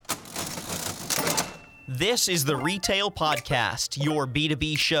This is the Retail Podcast, your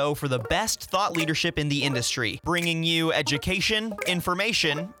B2B show for the best thought leadership in the industry, bringing you education,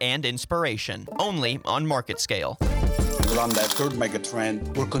 information, and inspiration, only on Market Scale. We're on that third mega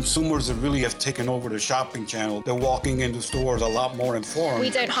trend where consumers really have taken over the shopping channel. They're walking into stores a lot more informed. We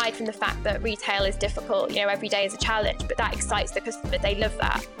don't hide from the fact that retail is difficult. Every day is a challenge, but that excites the customer. They love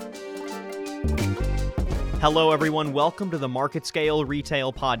that. Hello, everyone. Welcome to the Market Scale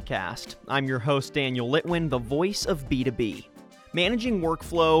Retail Podcast. I'm your host, Daniel Litwin, the voice of B2B. Managing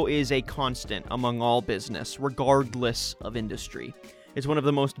workflow is a constant among all business, regardless of industry. It's one of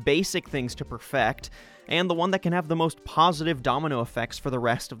the most basic things to perfect, and the one that can have the most positive domino effects for the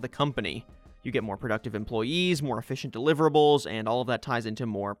rest of the company. You get more productive employees, more efficient deliverables, and all of that ties into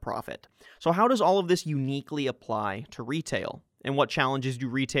more profit. So how does all of this uniquely apply to retail? And what challenges do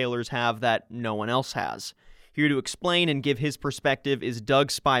retailers have that no one else has? Here to explain and give his perspective is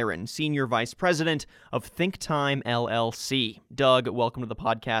Doug Spiron, Senior Vice President of ThinkTime LLC. Doug, welcome to the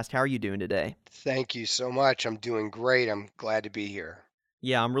podcast. How are you doing today? Thank you so much. I'm doing great. I'm glad to be here.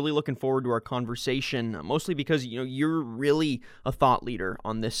 Yeah, I'm really looking forward to our conversation, mostly because, you're really a thought leader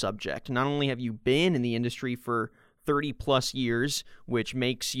on this subject. Not only have you been in the industry for 30 plus years, which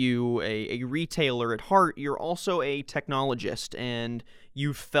makes you a retailer at heart, you're also a technologist, and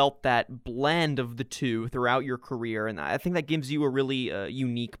you've felt that blend of the two throughout your career, and I think that gives you a really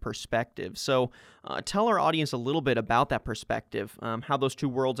unique perspective. So tell our audience a little bit about that perspective, how those two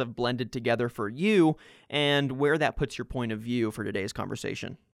worlds have blended together for you, and where that puts your point of view for today's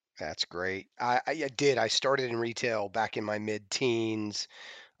conversation. That's great. I did. I started in retail back in my mid-teens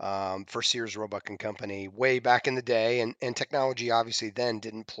for Sears Roebuck and Company way back in the day, and technology obviously then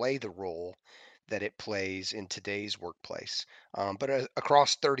didn't play the role that it plays in today's workplace. But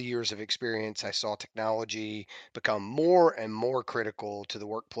across 30 years of experience, I saw technology become more and more critical to the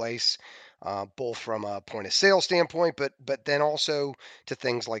workplace, both from a point of sale standpoint, but then also to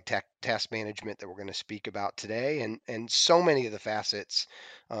things like task management that we're going to speak about today. And so many of the facets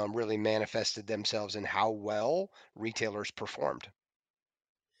really manifested themselves in how well retailers performed.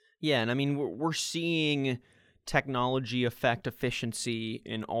 Yeah, and I mean, we're seeing technology affect efficiency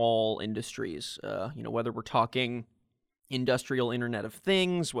in all industries. Whether we're talking industrial Internet of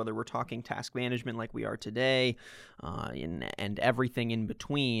Things, whether we're talking task management like we are today, and everything in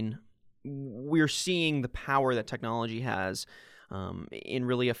between, we're seeing the power that technology has in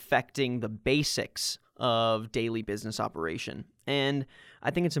really affecting the basics of daily business operation. And I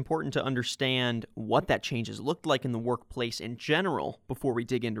think it's important to understand what that change has looked like in the workplace in general before we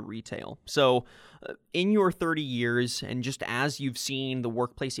dig into retail. So in your 30 years, and just as you've seen the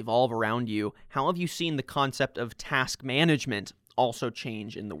workplace evolve around you, how have you seen the concept of task management also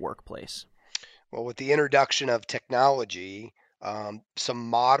change in the workplace? Well, with the introduction of technology, some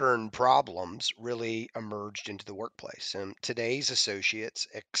modern problems really emerged into the workplace. And today's associates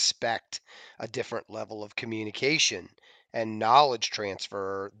expect a different level of communication and knowledge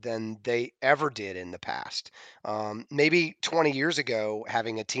transfer than they ever did in the past. Maybe 20 years ago,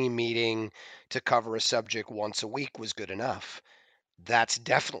 having a team meeting to cover a subject once a week was good enough. That's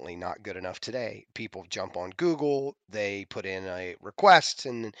definitely not good enough today. People jump on Google, they put in a request,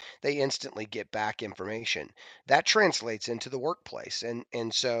 and they instantly get back information. That translates into the workplace.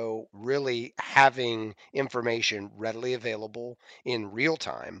 And so really having information readily available in real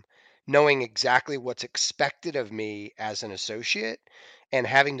time, knowing exactly what's expected of me as an associate, and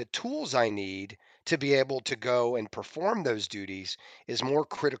having the tools I need to be able to go and perform those duties is more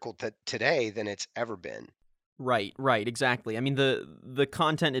critical today than it's ever been. Right, exactly. I mean, the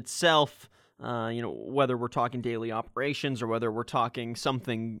content itself, whether we're talking daily operations or whether we're talking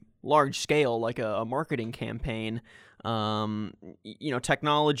something large scale like a marketing campaign,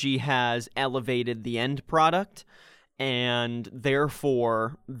 technology has elevated the end product, and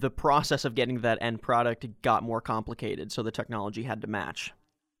therefore the process of getting that end product got more complicated, so the technology had to match.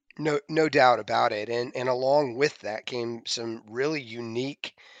 No doubt about it. And along with that came some really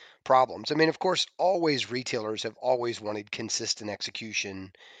unique problems. I mean, of course, always retailers have always wanted consistent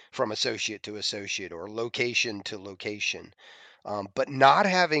execution from associate to associate or location to location. But not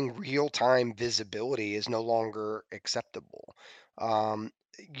having real time visibility is no longer acceptable. Um,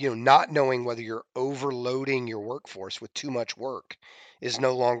 not knowing whether you're overloading your workforce with too much work is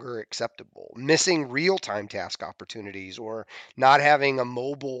no longer acceptable. Missing real time task opportunities or not having a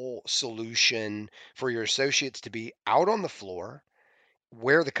mobile solution for your associates to be out on the floor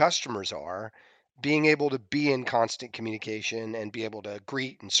where the customers are, being able to be in constant communication and be able to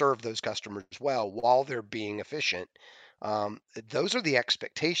greet and serve those customers well while they're being efficient. Those are the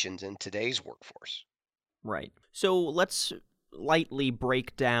expectations in today's workforce. Right. So let's lightly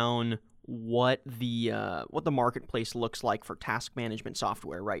break down what the marketplace looks like for task management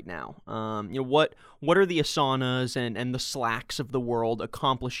software right now. What are the Asanas and the Slacks of the world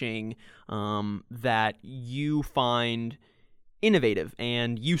accomplishing that you find innovative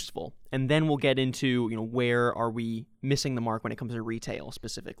and useful? And then we'll get into where are we missing the mark when it comes to retail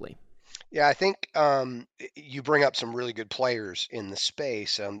specifically. Yeah, I think you bring up some really good players in the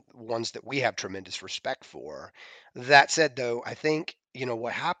space, ones that we have tremendous respect for. That said, though, I think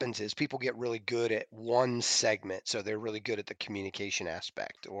what happens is people get really good at one segment, so they're really good at the communication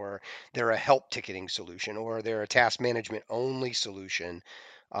aspect, or they're a help ticketing solution, or they're a task management only solution.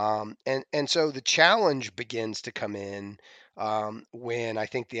 And so the challenge begins to come in when I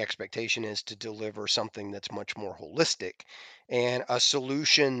think the expectation is to deliver something that's much more holistic and a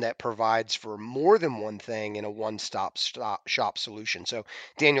solution that provides for more than one thing in a one-stop shop solution. So,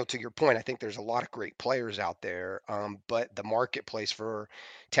 Daniel, to your point, I think there's a lot of great players out there, but the marketplace for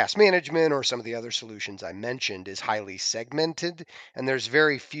task management or some of the other solutions I mentioned is highly segmented, and there's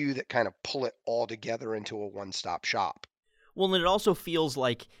very few that kind of pull it all together into a one-stop shop. Well, and it also feels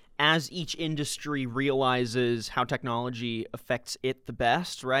like as each industry realizes how technology affects it the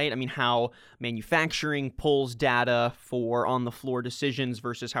best, right? I mean, how manufacturing pulls data for on-the-floor decisions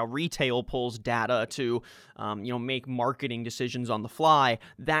versus how retail pulls data to, make marketing decisions on the fly.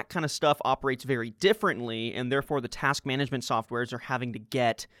 That kind of stuff operates very differently, and therefore the task management softwares are having to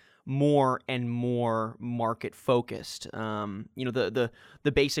get more and more market focused. The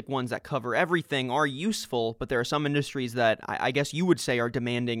basic ones that cover everything are useful, but there are some industries that I guess you would say are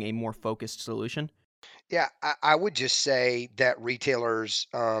demanding a more focused solution. Yeah, I would just say that retailers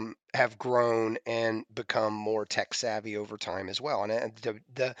have grown and become more tech savvy over time as well, and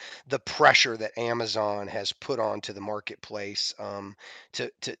the pressure that Amazon has put onto the marketplace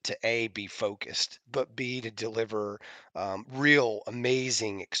to a be focused, but b to deliver real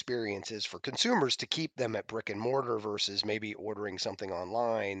amazing experiences for consumers to keep them at brick and mortar versus maybe ordering something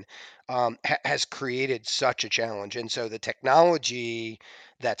online has created such a challenge, and so the technology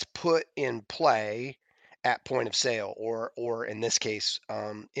that's put in play at point of sale or in this case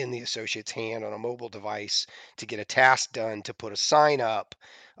in the associate's hand on a mobile device to get a task done to put a sign up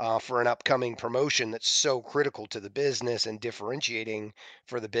for an upcoming promotion that's so critical to the business and differentiating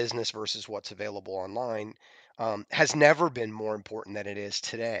for the business versus what's available online has never been more important than it is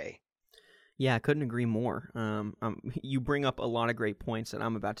today. Yeah, I couldn't agree more. You bring up a lot of great points that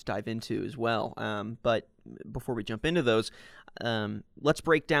I'm about to dive into as well. But before we jump into those, let's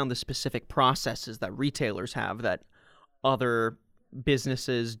break down the specific processes that retailers have that other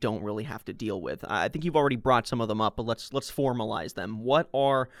businesses don't really have to deal with. I think you've already brought some of them up, but let's formalize them. What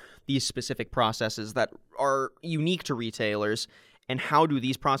are these specific processes that are unique to retailers, and how do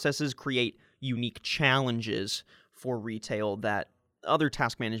these processes create unique challenges for retail that other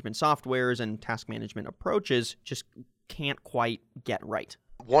task management softwares and task management approaches just can't quite get right?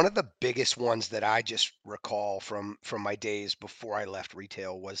 One of the biggest ones that I just recall from my days before I left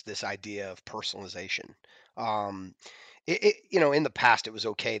retail was this idea of personalization. Um, in the past, it was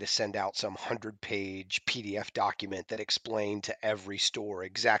okay to send out some 100-page PDF document that explained to every store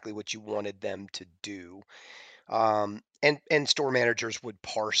exactly what you wanted them to do. And store managers would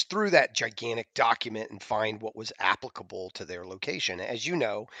parse through that gigantic document and find what was applicable to their location. As you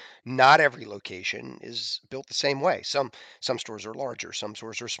know, not every location is built the same way. Some stores are larger, some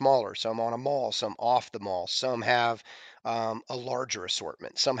stores are smaller, some on a mall, some off the mall, some have a larger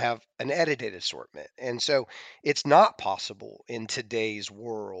assortment, some have an edited assortment. And so it's not possible in today's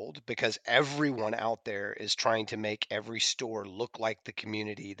world because everyone out there is trying to make every store look like the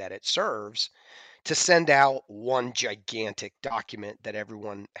community that it serves to send out one gigantic document that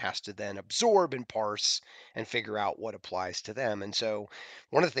everyone has to then absorb and parse and figure out what applies to them. And so,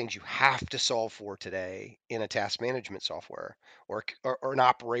 one of the things you have to solve for today in a task management software or an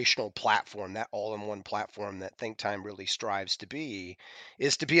operational platform, that all in one platform that ThinkTime really strives to be,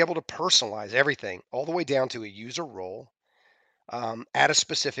 is to be able to personalize everything all the way down to a user role at a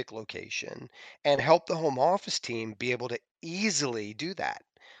specific location and help the home office team be able to easily do that.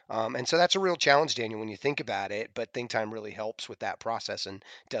 And so that's a real challenge, Daniel, when you think about it. But ThinkTime really helps with that process and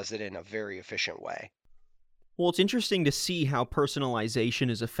does it in a very efficient way. Well, it's interesting to see how personalization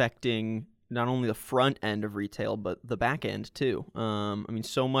is affecting not only the front end of retail, but the back end too.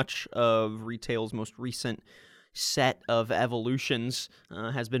 So much of retail's most recent set of evolutions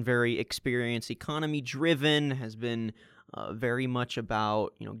has been very experience economy driven, has been very much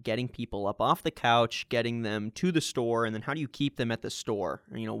about getting people up off the couch, getting them to the store, and then how do you keep them at the store?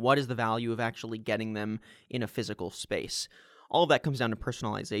 What is the value of actually getting them in a physical space? All of that comes down to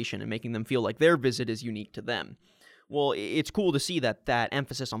personalization and making them feel like their visit is unique to them. Well, it's cool to see that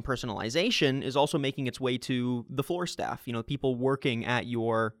emphasis on personalization is also making its way to the floor staff, people working at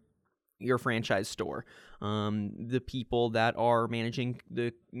your franchise store, the people that are managing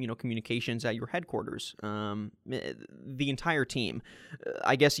the communications at your headquarters, the entire team.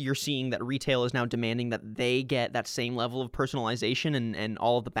 I guess you're seeing that retail is now demanding that they get that same level of personalization, and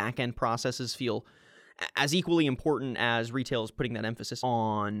all of the back end processes feel as equally important as retail is putting that emphasis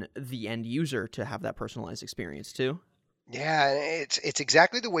on the end user to have that personalized experience too. Yeah, it's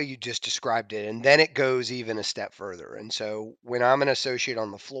exactly the way you just described it, and then it goes even a step further. And so when I'm an associate on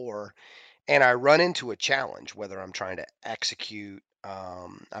the floor and I run into a challenge, whether I'm trying to execute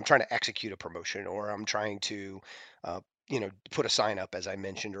a promotion, or I'm trying to, put a sign up, as I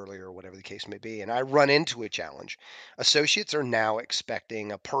mentioned earlier, or whatever the case may be, and I run into a challenge, associates are now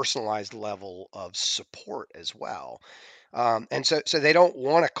expecting a personalized level of support as well. And so they don't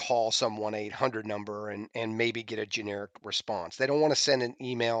want to call some 1-800 number and maybe get a generic response. They don't want to send an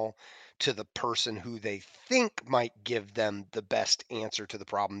email to the person who they think might give them the best answer to the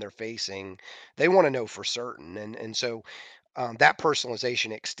problem they're facing. They want to know for certain. And so that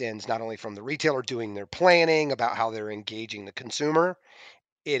personalization extends not only from the retailer doing their planning about how they're engaging the consumer,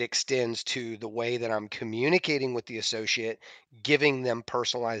 it extends to the way that I'm communicating with the associate, giving them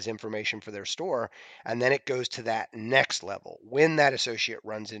personalized information for their store. And then it goes to that next level. When that associate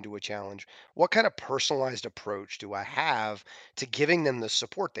runs into a challenge, what kind of personalized approach do I have to giving them the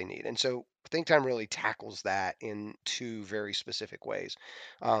support they need? And so Think Time really tackles that in two very specific ways.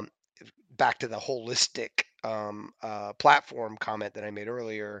 Um, Back to the holistic platform comment that I made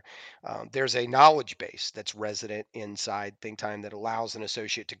earlier, there's a knowledge base that's resident inside Think Time that allows an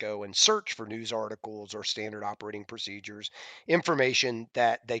associate to go and search for news articles or standard operating procedures, information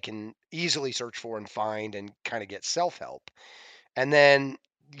that they can easily search for and find and kind of get self help. And then,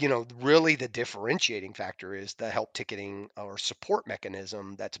 really the differentiating factor is the help ticketing or support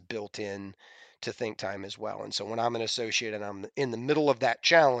mechanism that's built in to Think Time as well. And so when I'm an associate and I'm in the middle of that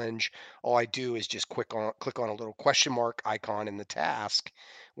challenge, all I do is just click on a little question mark icon in the task,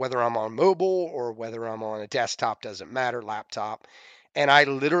 whether I'm on mobile or whether I'm on a desktop, doesn't matter, laptop. And I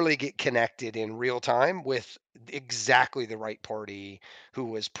literally get connected in real time with exactly the right party who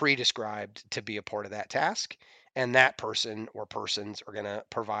was pre-described to be a part of that task, and that person or persons are going to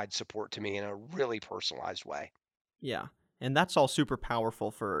provide support to me in a really personalized way. Yeah. And that's all super powerful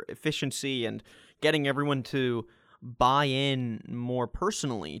for efficiency and getting everyone to buy in more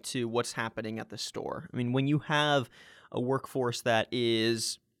personally to what's happening at the store. I mean, when you have a workforce that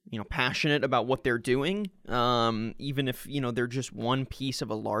is, passionate about what they're doing, even if, they're just one piece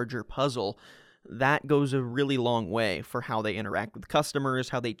of a larger puzzle, that goes a really long way for how they interact with customers,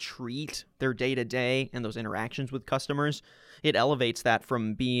 how they treat their day-to-day and those interactions with customers. It elevates that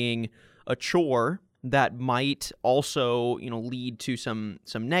from being a chore that might also, lead to some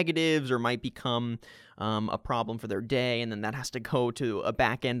negatives or might become a problem for their day, and then that has to go to a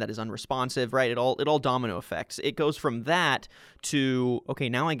back end that is unresponsive, right? It all domino effects. It goes from that to, okay,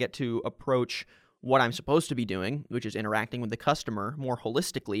 now I get to approach what I'm supposed to be doing, which is interacting with the customer more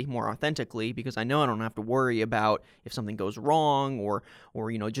holistically, more authentically, because I know I don't have to worry about if something goes wrong or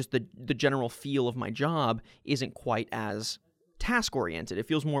just the general feel of my job isn't quite as task oriented. It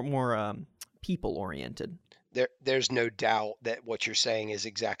feels more people oriented. There's no doubt that what you're saying is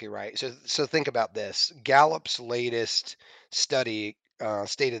exactly right. So think about this. Gallup's latest study,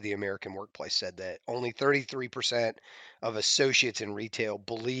 State of the American Workplace, said that only 33% of associates in retail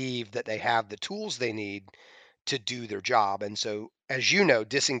believe that they have the tools they need to do their job. And so, as you know,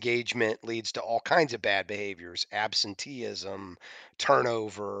 disengagement leads to all kinds of bad behaviors: absenteeism,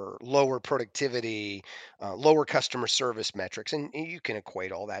 turnover, lower productivity, lower customer service metrics. And you can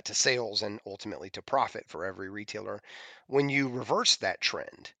equate all that to sales and ultimately to profit for every retailer. When you reverse that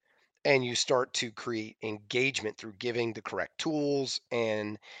trend and you start to create engagement through giving the correct tools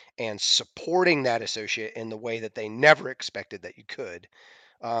and supporting that associate in the way that they never expected that you could,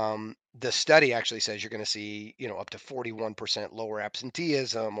 the study actually says you're going to see, up to 41% lower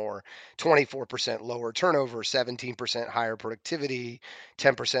absenteeism, or 24% lower turnover, 17% higher productivity,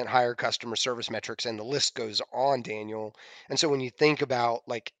 10% higher customer service metrics, and the list goes on, Daniel. And so when you think about,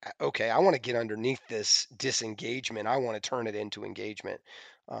 like, okay, I want to get underneath this disengagement, I want to turn it into engagement.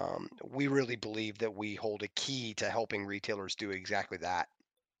 We really believe that we hold a key to helping retailers do exactly that.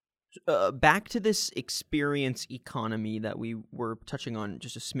 Back to this experience economy that we were touching on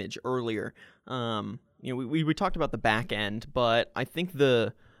just a smidge earlier. We talked about the back end, but I think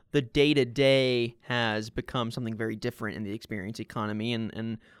the day-to-day has become something very different in the experience economy,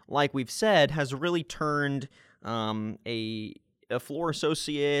 and like we've said, has really turned a a floor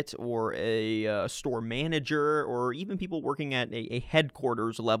associate or a store manager or even people working at a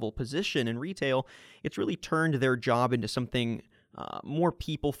headquarters level position in retail, it's really turned their job into something more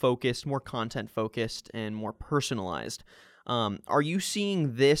people-focused, more content-focused, and more personalized. Are you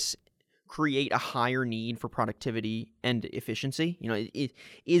seeing this create a higher need for productivity and efficiency?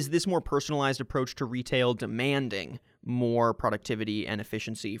 Is this more personalized approach to retail demanding more productivity and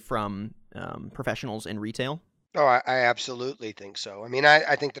efficiency from professionals in retail? Oh, I absolutely think so. I mean,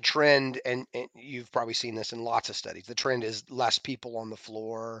 I think the trend, and you've probably seen this in lots of studies, the trend is less people on the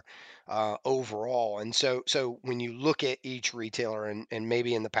floor overall. And so when you look at each retailer, and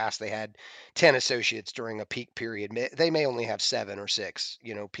maybe in the past they had 10 associates during a peak period, they may only have 7 or 6,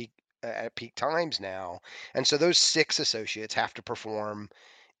 peak at peak times now. And so those 6 associates have to perform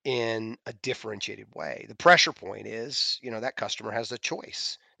in a differentiated way. The pressure point is, that customer has a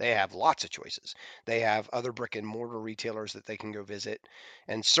choice. They have lots of choices. They have other brick and mortar retailers that they can go visit.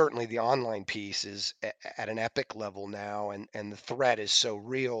 And certainly the online piece is at an epic level now. And the threat is so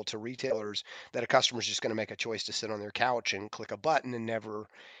real to retailers that a customer is just going to make a choice to sit on their couch and click a button and never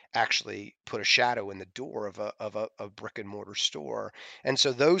actually put a shadow in the door of a brick and mortar store. And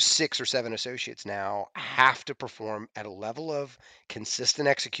so those 6 or 7 associates now have to perform at a level of consistent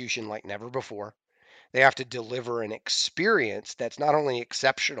execution like never before. They have to deliver an experience that's not only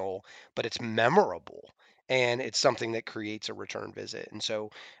exceptional, but it's memorable. And it's something that creates a return visit. And so,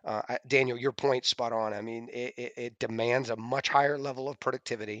 Daniel, your point's spot on. I mean, it demands a much higher level of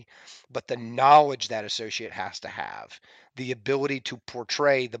productivity, but the knowledge that associate has to have, the ability to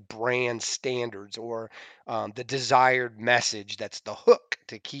portray the brand standards or the desired message that's the hook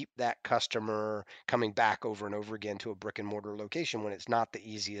to keep that customer coming back over and over again to a brick and mortar location when it's not the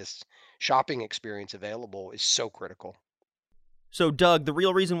easiest shopping experience available is so critical. So, Doug, the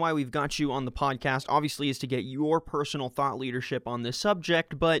real reason why we've got you on the podcast, obviously, is to get your personal thought leadership on this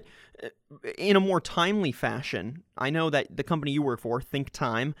subject, but in a more timely fashion. I know that the company you work for, Think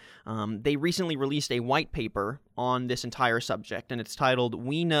Time, they recently released a white paper on this entire subject, and it's titled,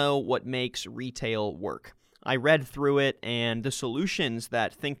 "We Know What Makes Retail Work." I read through it, and the solutions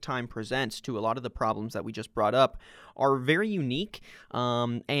that Think Time presents to a lot of the problems that we just brought up are very unique,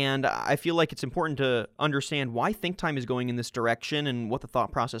 and I feel like it's important to understand why Think Time is going in this direction and what the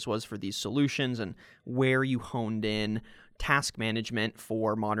thought process was for these solutions and where you honed in task management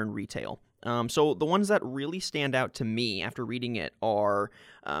for modern retail. So the ones that really stand out to me after reading it are,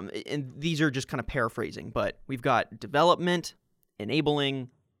 and these are just kind of paraphrasing, but we've got development, enabling,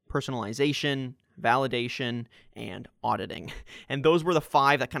 personalization, validation, and auditing. And those were the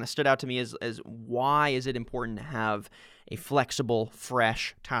 5 that kind of stood out to me as why is it important to have a flexible,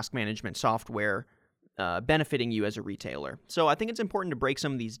 fresh task management software benefiting you as a retailer. So I think it's important to break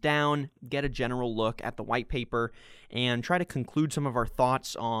some of these down, get a general look at the white paper, and try to conclude some of our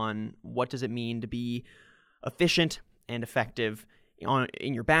thoughts on what does it mean to be efficient and effective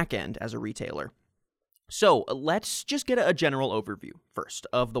in your back end as a retailer. So let's just get a general overview first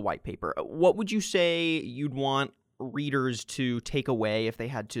of the white paper. What would you say you'd want readers to take away if they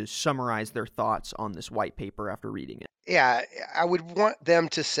had to summarize their thoughts on this white paper after reading it? Yeah, I would want them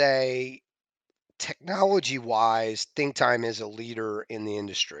to say, technology wise, Think Time is a leader in the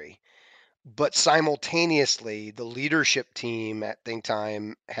industry. But simultaneously, the leadership team at Think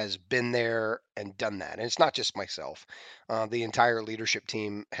Time has been there and done that. And it's not just myself. The entire leadership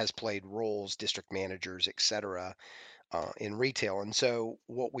team has played roles, district managers, et cetera, in retail. And so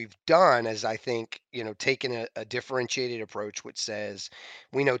what we've done is, I think, taken a differentiated approach, which says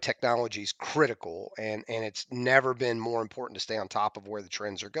we know technology is critical, and it's never been more important to stay on top of where the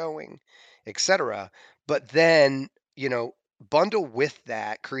trends are going, et cetera. But then, bundle with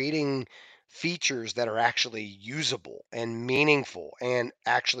that, creating features that are actually usable and meaningful and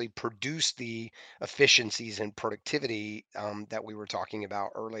actually produce the efficiencies and productivity that we were talking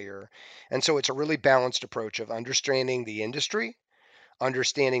about earlier. And so it's a really balanced approach of understanding the industry,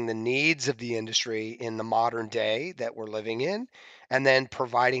 understanding the needs of the industry in the modern day that we're living in, and then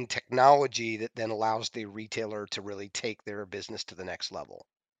providing technology that then allows the retailer to really take their business to the next level.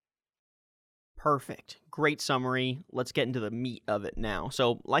 Perfect. Great summary. Let's get into the meat of it now.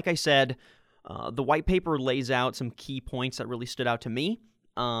 So, like I said, the white paper lays out some key points that really stood out to me.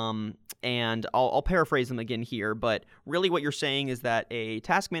 And I'll paraphrase them again here, but really what you're saying is that a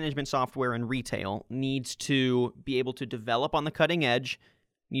task management software in retail needs to be able to develop on the cutting edge,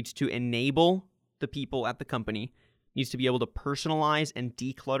 needs to enable the people at the company, needs to be able to personalize and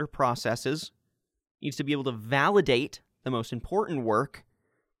declutter processes, needs to be able to validate the most important work,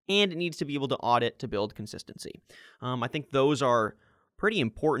 and it needs to be able to audit to build consistency. I think those are pretty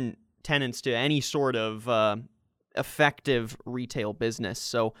important tenets to any sort of effective retail business.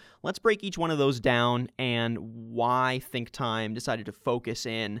 So let's break each one of those down and why ThinkTime decided to focus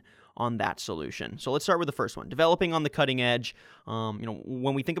in on that solution. So let's start with the first one, developing on the cutting edge.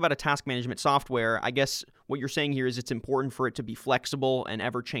 When we think about a task management software, I guess what you're saying here is it's important for it to be flexible and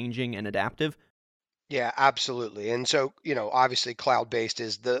ever changing and adaptive. Yeah, absolutely. And so, obviously cloud-based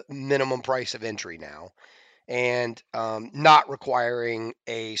is the minimum price of entry now. And not requiring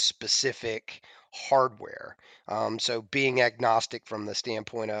a specific hardware. So being agnostic from the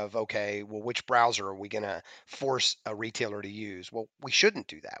standpoint of, okay, well, which browser are we going to force a retailer to use? Well, we shouldn't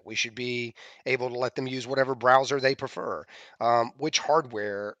do that. We should be able to let them use whatever browser they prefer. Which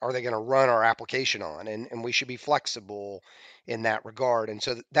hardware are they going to run our application on? And we should be flexible in that regard. And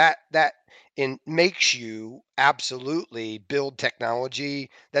so that makes you absolutely build technology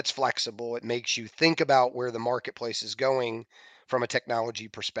that's flexible. It makes you think about where the marketplace is going from a technology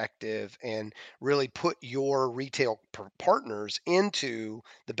perspective and really put your retail partners into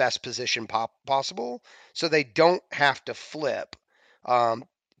the best position possible so they don't have to flip um,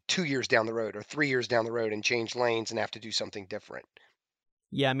 2 years down the road or 3 years down the road and change lanes and have to do something different.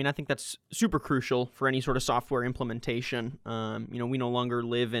 Yeah, I mean, I think that's super crucial for any sort of software implementation. We no longer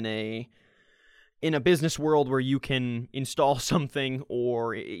live in a business world where you can install something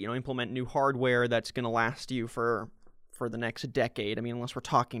or implement new hardware that's going to last you for the next decade. I mean, unless we're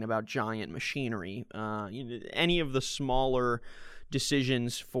talking about giant machinery, any of the smaller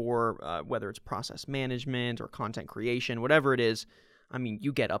decisions for whether it's process management or content creation, whatever it is. I mean,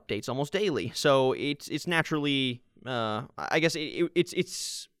 you get updates almost daily, so it's naturally, I guess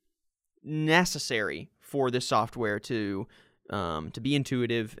it's necessary for this software to be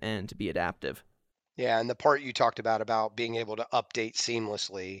intuitive and to be adaptive. Yeah, and the part you talked about being able to update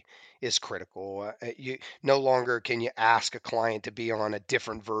seamlessly is critical. You no longer can you ask a client to be on a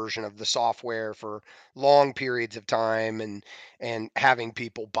different version of the software for long periods of time and having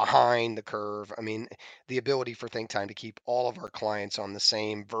people behind the curve. I mean, the ability for ThinkTime to keep all of our clients on the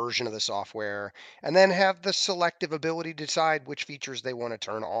same version of the software and then have the selective ability to decide which features they want to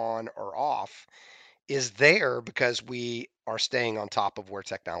turn on or off is there because we are staying on top of where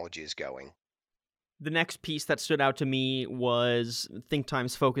technology is going. The next piece that stood out to me was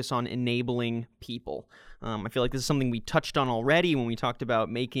ThinkTime's focus on enabling people. I feel like this is something we touched on already when we talked about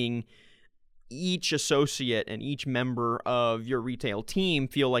making each associate and each member of your retail team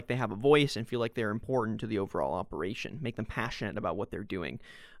feel like they have a voice and feel like they're important to the overall operation, make them passionate about what they're doing.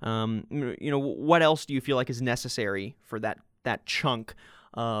 What else do you feel like is necessary for that chunk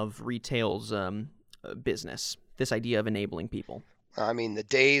of retail's business, this idea of enabling people? I mean, the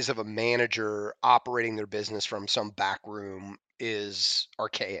days of a manager operating their business from some back room is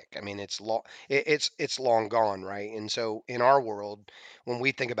archaic. I mean, it's long gone, right? And so in our world, when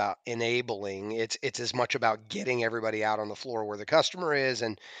we think about enabling, it's as much about getting everybody out on the floor where the customer is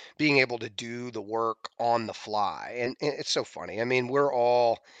and being able to do the work on the fly. And it's so funny. I mean, we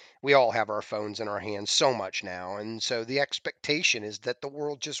all have our phones in our hands so much now. And so the expectation is that the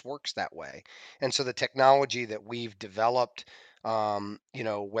world just works that way. And so the technology that we've developed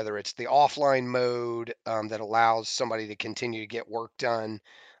whether it's the offline mode that allows somebody to continue to get work done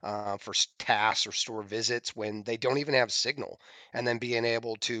for tasks or store visits when they don't even have signal, and then being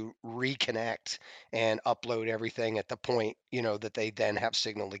able to reconnect and upload everything at the point, that they then have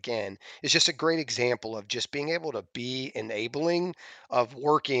signal again is just a great example of just being able to be enabling of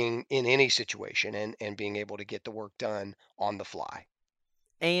working in any situation and being able to get the work done on the fly.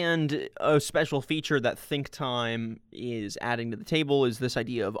 And a special feature that ThinkTime is adding to the table is this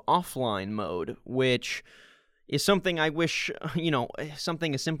idea of offline mode, which is something I wish,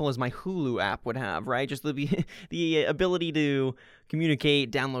 something as simple as my Hulu app would have, right? Just the ability to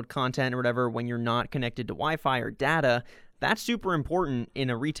communicate, download content or whatever when you're not connected to Wi-Fi or data. That's super important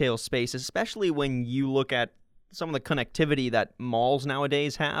in a retail space, especially when you look at some of the connectivity that malls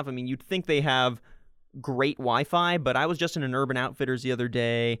nowadays have. I mean, you'd think they have great Wi-Fi, but I was just in an Urban Outfitters the other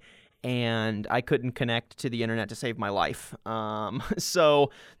day and I couldn't connect to the internet to save my life.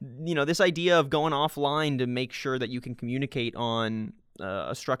 So, this idea of going offline to make sure that you can communicate on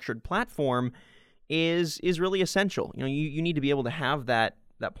a structured platform is really essential. You need to be able to have that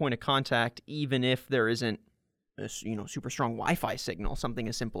point of contact even if there isn't a super strong Wi-Fi signal, something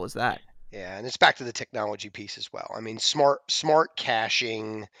as simple as that. Yeah, and it's back to the technology piece as well. I mean, smart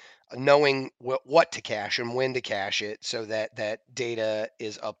caching, knowing what to cache and when to cache it, so that that data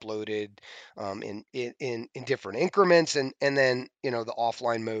is uploaded in different increments, and then the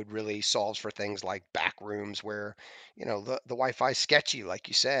offline mode really solves for things like back rooms where the Wi-Fi is sketchy, like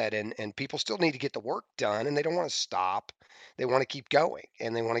you said, and people still need to get the work done, and they don't want to stop. they want to keep going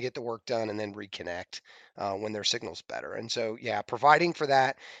and they want to get the work done and then reconnect when their signal's better. And so, yeah, providing for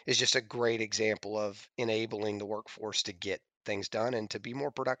that is just a great example of enabling the workforce to get things done and to be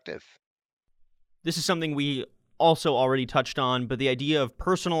more productive. This is something we also already touched on, but the idea of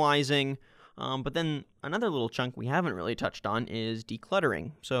personalizing. But then another little chunk we haven't really touched on is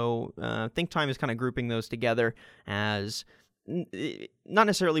decluttering. So Think Time is kind of grouping those together as not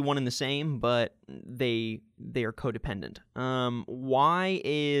necessarily one and the same, but they are codependent. Why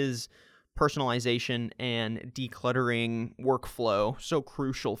is personalization and decluttering workflow so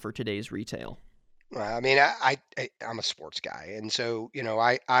crucial for today's retail? Well, I mean, I'm a sports guy, and so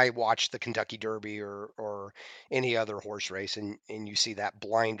I watch the Kentucky Derby or any other horse race, and you see that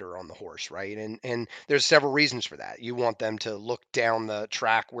blinder on the horse, right? And there's several reasons for that. You want them to look down the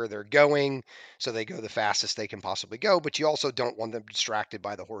track where they're going, so they go the fastest they can possibly go, but you also don't want them distracted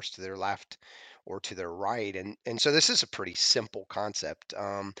by the horse to their left or to their right. And so this is a pretty simple concept,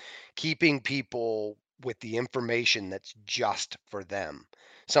 keeping people with the information that's just for them,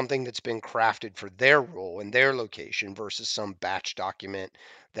 something that's been crafted for their role and their location versus some batch document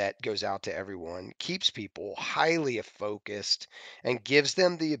that goes out to everyone, keeps people highly focused and gives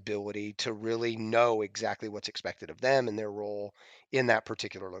them the ability to really know exactly what's expected of them and their role in that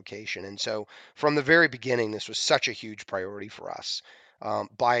particular location. And so from the very beginning, this was such a huge priority for us.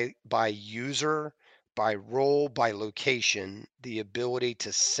 By user, by role, by location, the ability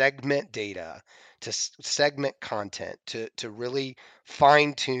to segment data, to segment content, to really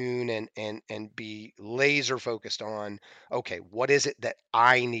fine tune and be laser focused on, okay, what is it that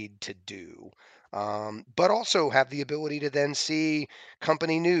I need to do, but also have the ability to then see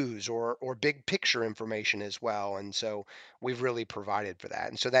company news or big picture information as well. And so we've really provided for that.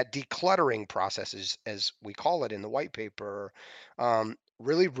 And so that decluttering process is, as we call it in the white paper,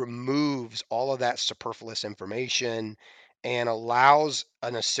 really removes all of that superfluous information and allows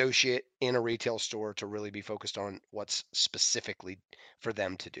an associate in a retail store to really be focused on what's specifically for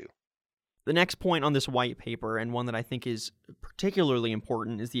them to do. The next point on this white paper, and one that I think is particularly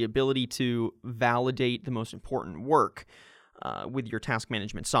important, is the ability to validate the most important work with your task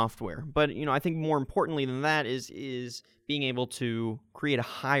management software. But I think more importantly than that is being able to create a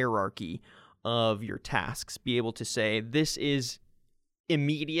hierarchy of your tasks. Be able to say, this is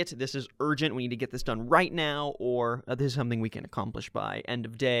immediate, this is urgent, we need to get this done right now, or this is something we can accomplish by end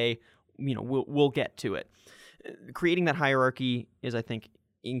of day. We'll get to it. Creating that hierarchy is, I think,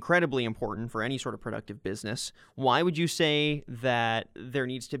 incredibly important for any sort of productive business. Why would you say that there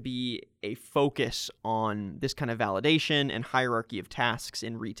needs to be a focus on this kind of validation and hierarchy of tasks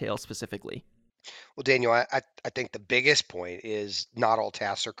in retail specifically? Well, Daniel, I think the biggest point is not all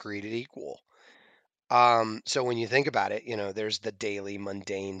tasks are created equal. So when you think about it, there's the daily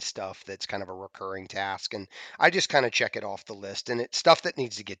mundane stuff that's kind of a recurring task. And I just kind of check it off the list, and it's stuff that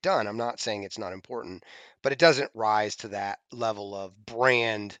needs to get done. I'm not saying it's not important, but it doesn't rise to that level of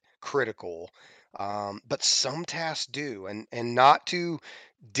brand critical. But some tasks do, and not too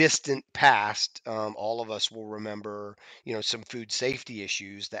distant past, all of us will remember, some food safety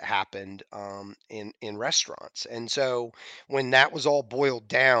issues that happened in restaurants. And so when that was all boiled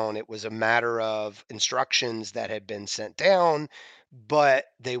down, it was a matter of instructions that had been sent down, but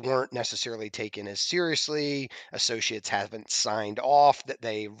they weren't necessarily taken as seriously. Associates haven't signed off that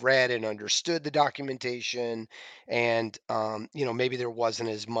they read and understood the documentation. And, maybe there wasn't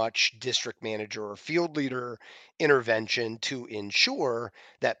as much district manager or field leader intervention to ensure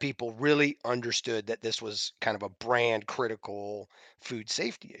that people really understood that this was kind of a brand critical food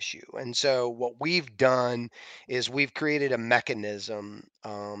safety issue. And so what we've done is we've created a mechanism,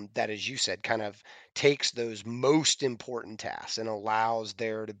 that, as you said, kind of takes those most important tasks and allows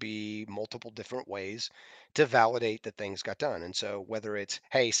there to be multiple different ways to validate that things got done. And so whether it's,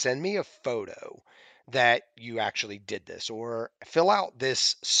 hey, send me a photo that you actually did this, or fill out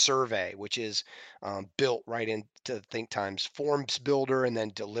this survey, which is built right into Think Time's forms builder and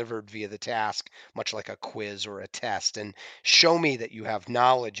then delivered via the task, much like a quiz or a test, and show me that you have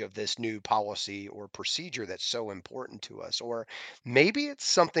knowledge of this new policy or procedure that's so important to us. Or maybe it's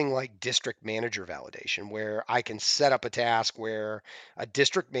something like district manager validation, where I can set up a task where a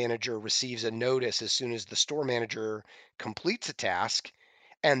district manager receives a notice as soon as the store manager completes a task,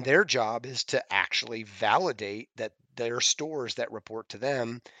 and their job is to actually validate that their stores that report to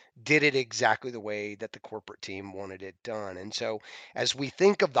them did it exactly the way that the corporate team wanted it done. And so, as we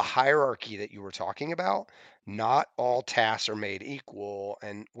think of the hierarchy that you were talking about, not all tasks are made equal.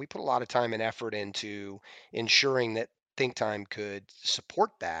 And we put a lot of time and effort into ensuring that Think Time could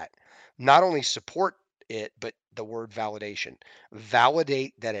support that, not only support it, but the word validation.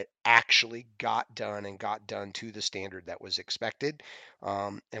 Validate that it actually got done and got done to the standard that was expected.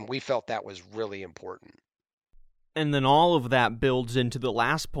 And we felt that was really important. And then all of that builds into the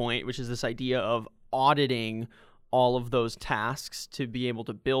last point, which is this idea of auditing all of those tasks to be able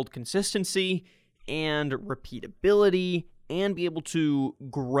to build consistency and repeatability and be able to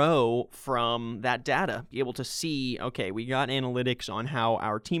grow from that data, be able to see, okay, we got analytics on how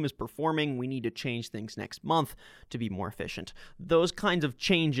our team is performing. We need to change things next month to be more efficient. Those kinds of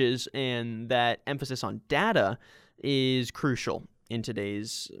changes and that emphasis on data is crucial in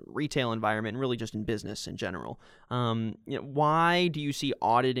today's retail environment, and really just in business in general. Why do you see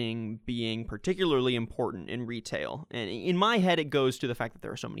auditing being particularly important in retail? And in my head, it goes to the fact that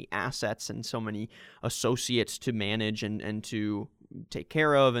there are so many assets and so many associates to manage and to take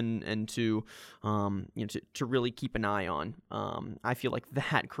care of and to really keep an eye on. I feel like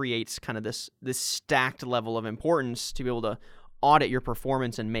that creates kind of this stacked level of importance to be able to audit your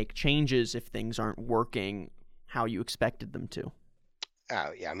performance and make changes if things aren't working how you expected them to.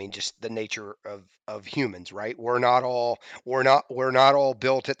 Oh yeah, I mean just the nature of humans, right? We're not all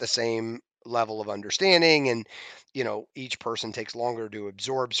built at the same level of understanding, and each person takes longer to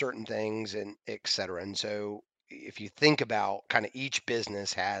absorb certain things and et cetera. And so if you think about kind of each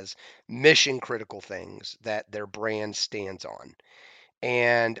business has mission critical things that their brand stands on.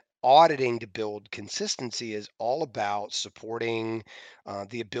 And auditing to build consistency is all about supporting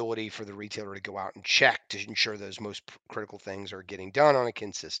the ability for the retailer to go out and check to ensure those most critical things are getting done on a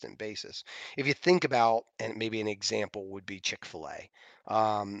consistent basis. If you think about, and maybe an example would be Chick-fil-A.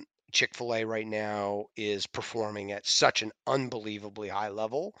 Chick-fil-A right now is performing at such an unbelievably high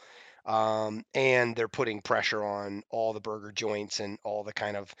level. And they're putting pressure on all the burger joints and all the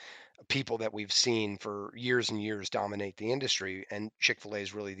kind of people that we've seen for years and years dominate the industry, and Chick-fil-A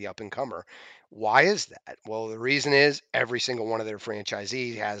is really the up and comer. Why is that? Well, the reason is every single one of their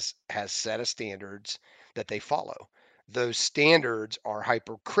franchisees has set of standards that they follow. Those standards are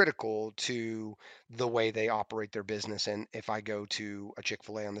hypercritical to the way they operate their business. And if I go to a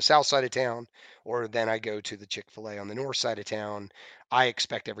Chick-fil-A on the south side of town, or then I go to the Chick-fil-A on the north side of town, I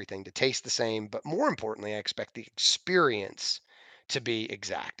expect everything to taste the same, but more importantly, I expect the experience to be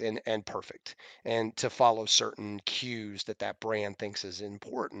exact and perfect, and to follow certain cues that that brand thinks is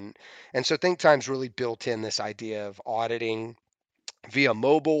important. And so think time's really built in this idea of auditing via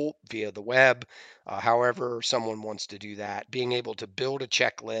mobile, via the web, however someone wants to do that, being able to build a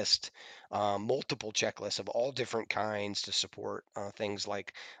checklist, multiple checklists of all different kinds to support things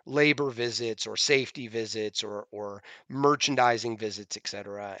like labor visits or safety visits or merchandising visits, et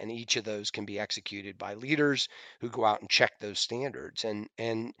cetera. And each of those can be executed by leaders who go out and check those standards.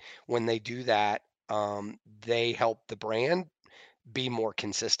 And when they do that, they help the brand be more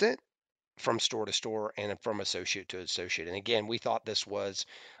consistent from store to store and from associate to associate. And again, we thought this was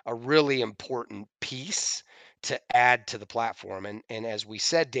a really important piece to add to the platform. And as we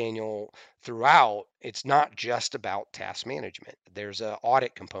said, Daniel, throughout, it's not just about task management. There's a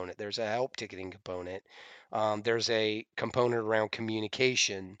audit component, there's a help ticketing component, there's a component around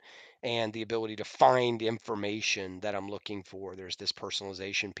communication and the ability to find information that I'm looking for. There's this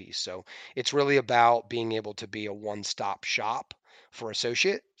personalization piece. So it's really about being able to be a one-stop shop for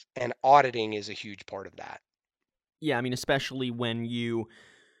associate, and auditing is a huge part of that. Yeah, I mean, especially when you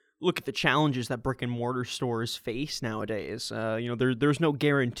look at the challenges that brick and mortar stores face nowadays. There's no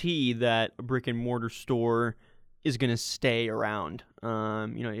guarantee that a brick and mortar store is going to stay around.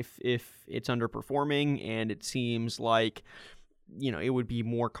 If it's underperforming and it seems like it would be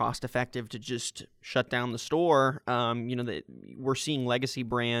more cost effective to just shut down the store. That we're seeing legacy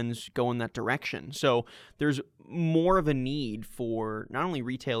brands go in that direction. So there's more of a need for not only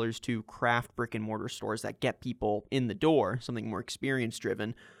retailers to craft brick and mortar stores that get people in the door, something more experience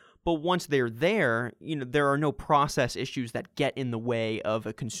driven, but once they're there, there are no process issues that get in the way of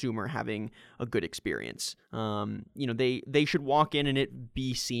a consumer having a good experience. They should walk in and it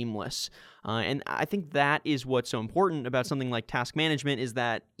be seamless. And I think that is what's so important about something like task management, is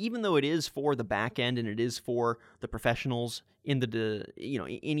that even though it is for the back end and it is for the professionals in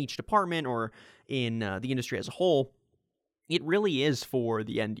in each department or in the industry as a whole, it really is for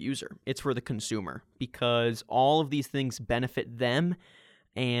the end user. It's for the consumer, because all of these things benefit them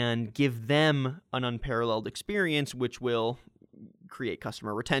and give them an unparalleled experience, which will create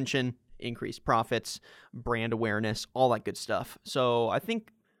customer retention, increase profits, brand awareness, all that good stuff. So I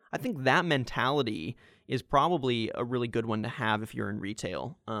think that mentality is probably a really good one to have if you're in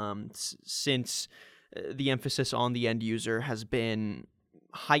retail, since the emphasis on the end user has been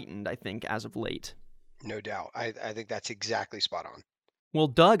heightened, I think, as of late. No doubt. I think that's exactly spot on. Well,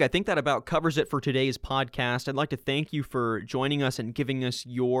 Doug, I think that about covers it for today's podcast. I'd like to thank you for joining us and giving us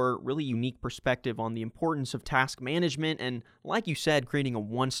your really unique perspective on the importance of task management and, like you said, creating a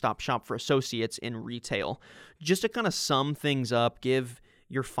one-stop shop for associates in retail. Just to kind of sum things up, give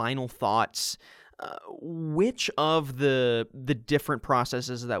your final thoughts. Which of the different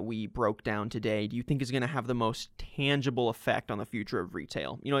processes that we broke down today do you think is going to have the most tangible effect on the future of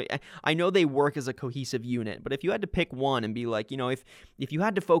retail? I know they work as a cohesive unit, but if you had to pick one and be like, if you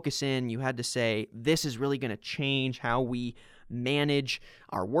had to focus in, you had to say, this is really going to change how we manage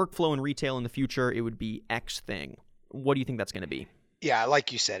our workflow in retail in the future, it would be X thing. What do you think that's going to be? Yeah,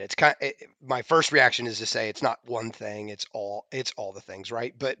 like you said, my first reaction is to say it's not one thing, it's all the things,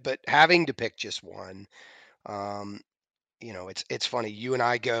 right? But having to pick just one, um, it's funny. You and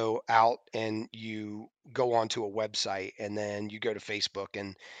I go out and you go onto a website and then you go to Facebook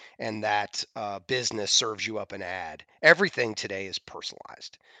and that business serves you up an ad. Everything today is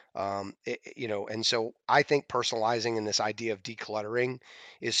personalized. And so I think personalizing and this idea of decluttering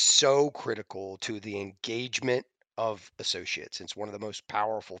is so critical to the engagement of associates. It's one of the most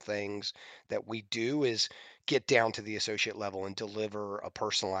powerful things that we do is get down to the associate level and deliver a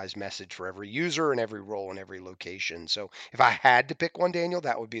personalized message for every user and every role and every location. So if I had to pick one, Daniel,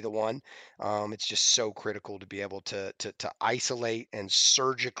 that would be the one. It's just so critical to be able to isolate and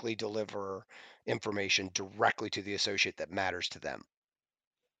surgically deliver information directly to the associate that matters to them.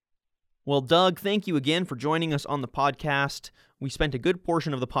 Well, Doug, thank you again for joining us on the podcast. We spent a good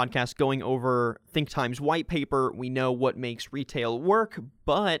portion of the podcast going over ThinkTime's white paper. We know what makes retail work,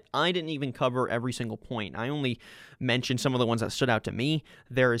 but I didn't even cover every single point. I only mentioned some of the ones that stood out to me.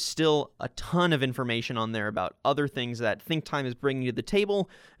 There is still a ton of information on there about other things that ThinkTime is bringing to the table,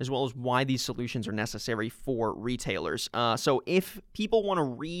 as well as why these solutions are necessary for retailers. So if people want to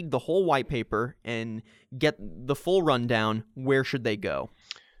read the whole white paper and get the full rundown, where should they go?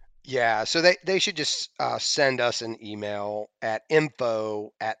 Yeah, so they should just send us an email at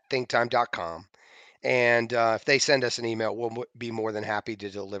info@thinktime.com. And if they send us an email, we'll be more than happy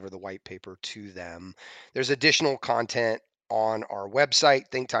to deliver the white paper to them. There's additional content on our website,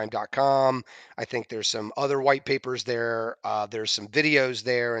 thinktime.com. I think there's some other white papers there. There's some videos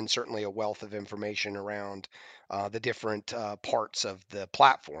there, and certainly a wealth of information around the different parts of the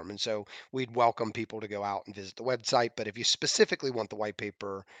platform. And so we'd welcome people to go out and visit the website. But if you specifically want the white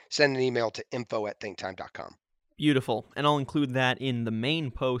paper, send an email to info@thinktime.com. Beautiful. And I'll include that in the main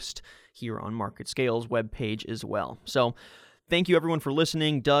post here on MarketScale's webpage as well. So thank you everyone for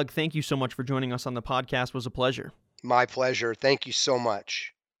listening. Doug, thank you so much for joining us on the podcast. It was a pleasure. My pleasure. Thank you so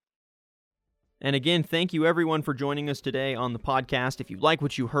much. And again, thank you everyone for joining us today on the podcast. If you like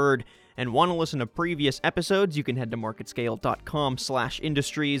what you heard and want to listen to previous episodes, you can head to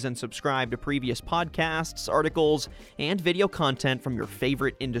marketscale.com/industries and subscribe to previous podcasts, articles, and video content from your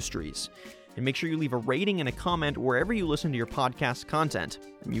favorite industries. And make sure you leave a rating and a comment wherever you listen to your podcast content.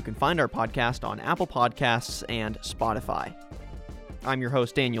 And you can find our podcast on Apple Podcasts and Spotify. I'm your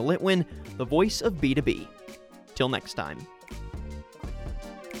host, Daniel Litwin, the voice of B2B. Till next time.